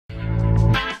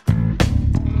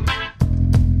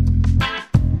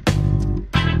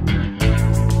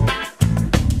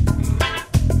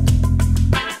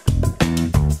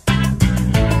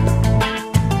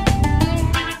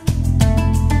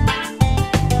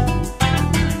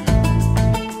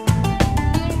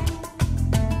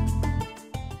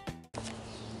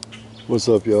What's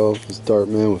up, y'all? It's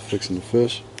Dartman with Fixing the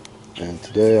Fish, and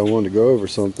today I wanted to go over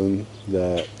something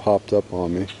that popped up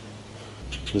on me.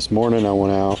 This morning I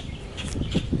went out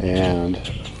and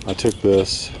I took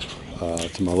this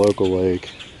to my local lake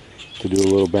to do a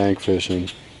little bank fishing,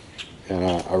 and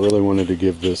I really wanted to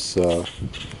give this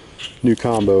new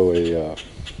combo a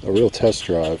real test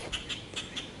drive,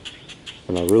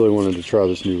 and I really wanted to try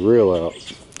this new reel out.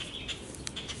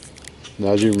 Now,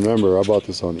 as you remember, I bought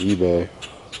this on eBay,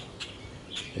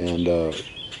 and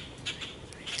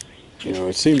you know,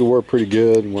 it seemed to work pretty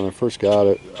good. When I first got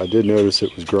it, I did notice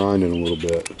it was grinding a little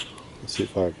bit. Let's see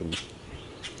if I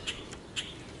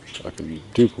can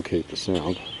duplicate the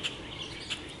sound.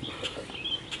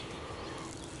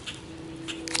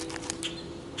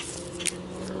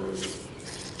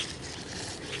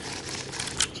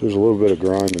 So there's a little bit of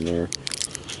grind in there.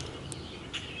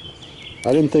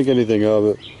 I didn't think anything of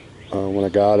it. When I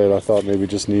got it, I thought maybe it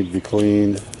just needed to be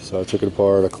cleaned. So I took it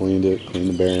apart, I cleaned it, cleaned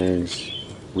the bearings,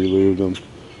 re-lubed them.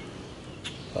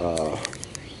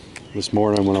 This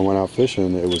morning when I went out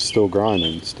fishing, it was still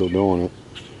grinding, still doing it.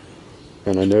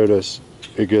 And I noticed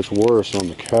it gets worse on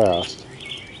the cast.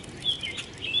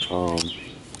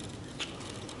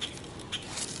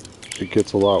 It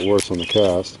gets a lot worse on the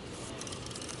cast.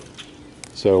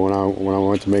 So when I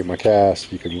went to make my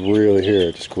cast, you could really hear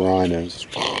it just grinding.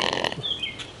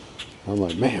 I'm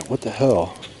like, man, what the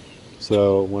hell?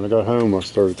 So when I got home, I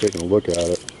started taking a look at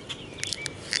it.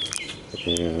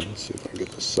 And let's see if I can get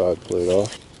the side plate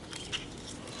off.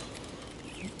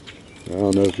 I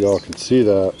don't know if y'all can see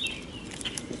that.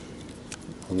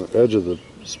 On the edge of the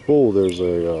spool, there's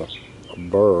a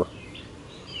burr.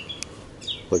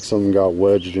 Like something got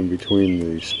wedged in between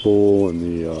the spool and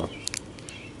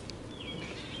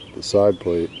the side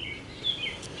plate.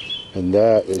 And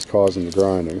that is causing the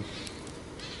grinding.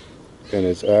 And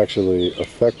it's actually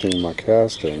affecting my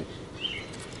casting,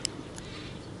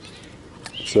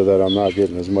 so that I'm not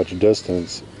getting as much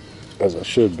distance as I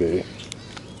should be.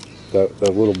 That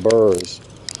little burr is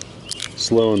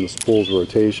slowing the spool's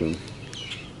rotation.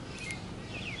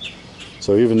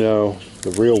 So even though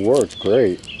the reel works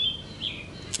great,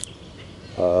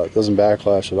 it doesn't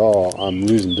backlash at all, I'm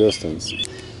losing distance.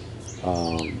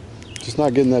 Just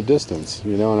not getting that distance,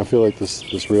 you know, and I feel like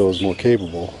this reel is more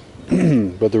capable.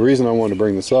 But the reason I wanted to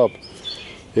bring this up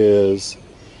is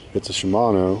it's a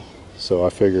Shimano, so I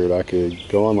figured I could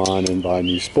go online and buy a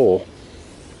new spool.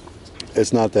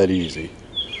 It's not that easy.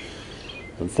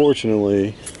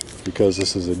 Unfortunately, because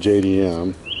this is a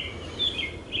JDM,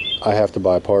 I have to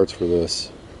buy parts for this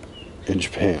in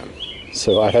Japan.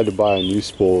 So I had to buy a new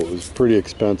spool. It was pretty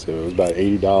expensive. It was about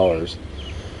 $80.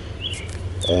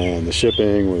 And the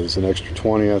shipping was an extra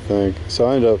 $20, I think. So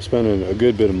I ended up spending a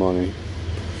good bit of money.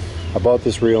 I bought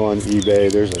this reel on eBay.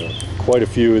 There's quite a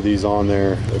few of these on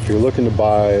there. If you're looking to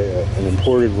buy an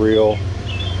imported reel,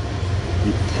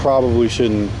 you probably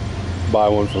shouldn't buy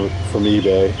one from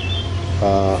eBay.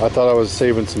 I thought I was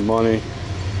saving some money,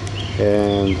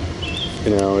 and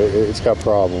you know, it's got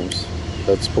problems.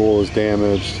 That spool is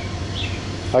damaged.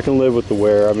 I can live with the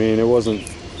wear. I mean, it wasn't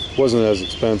as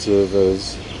expensive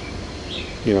as,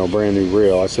 you know, a brand new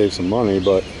reel. I saved some money,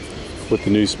 but with the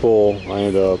new spool, I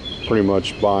ended up pretty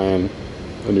much buying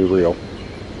a new reel,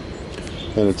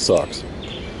 and it sucks.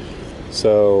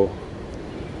 So,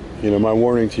 you know, my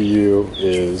warning to you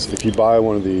is, if you buy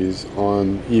one of these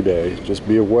on eBay, just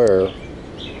be aware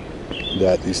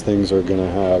that these things are going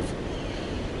to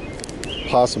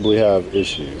possibly have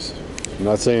issues. I'm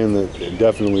not saying that it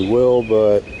definitely will,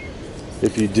 but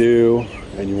if you do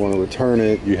and you want to return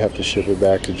it, you have to ship it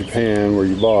back to Japan where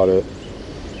you bought it,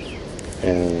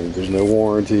 and there's no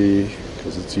warranty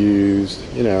because it's used.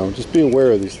 You know, just be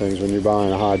aware of these things when you're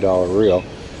buying a high dollar reel.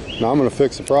 Now I'm going to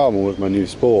fix the problem with my new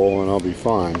spool and I'll be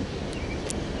fine,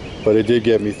 but it did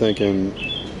get me thinking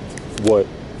what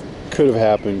could have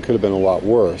happened. Could have been a lot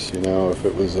worse, you know, if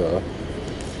it was oh,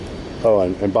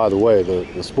 and by the way,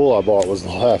 the spool I bought was the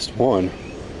last one.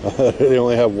 They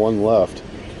only have one left.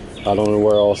 I don't know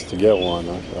where else to get one.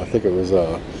 I think it was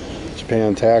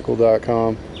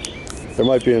japantackle.com. There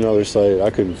might be another site. I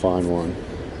couldn't find one,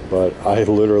 but I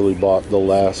literally bought the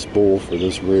last spool for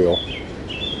this reel.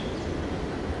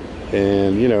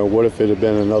 And you know, what if it had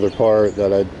been another part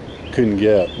that I couldn't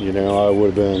get? You know, I would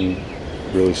have been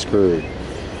really screwed.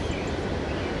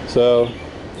 So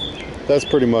that's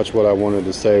pretty much what I wanted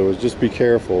to say, was just be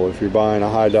careful. If you're buying a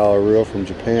high dollar reel from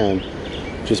Japan,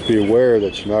 just be aware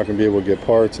that you're not going to be able to get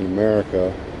parts in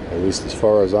America, at least as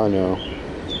far as I know,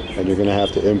 and you're going to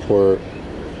have to import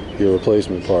your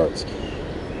replacement parts.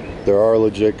 There are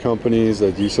legit companies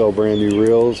that do sell brand new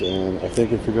reels, and I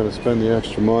think if you're going to spend the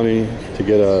extra money to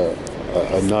get a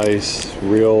a nice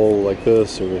reel like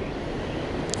this, or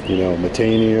you know,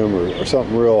 Metanium, or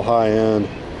something real high end,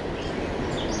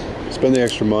 spend the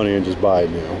extra money and just buy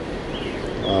it new.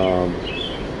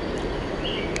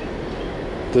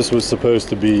 This was supposed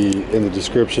to be in the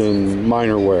description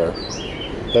minor wear.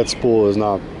 That spool is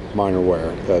not minor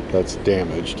wear. That's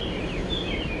damaged.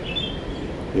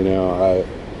 You know,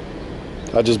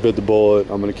 I just bit the bullet.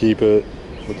 I'm gonna keep it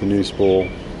with the new spool.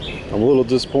 I'm a little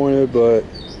disappointed, but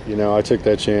you know, I took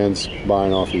that chance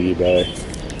buying off of eBay,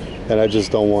 and I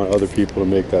just don't want other people to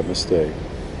make that mistake.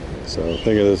 So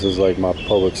think of this as like my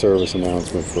public service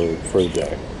announcement for the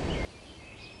day.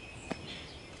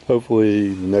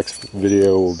 Hopefully the next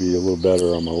video will be a little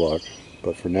better on my luck,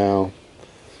 but for now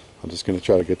I'm just going to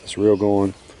try to get this reel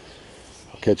going.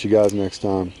 I'll catch you guys next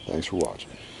time. Thanks for watching.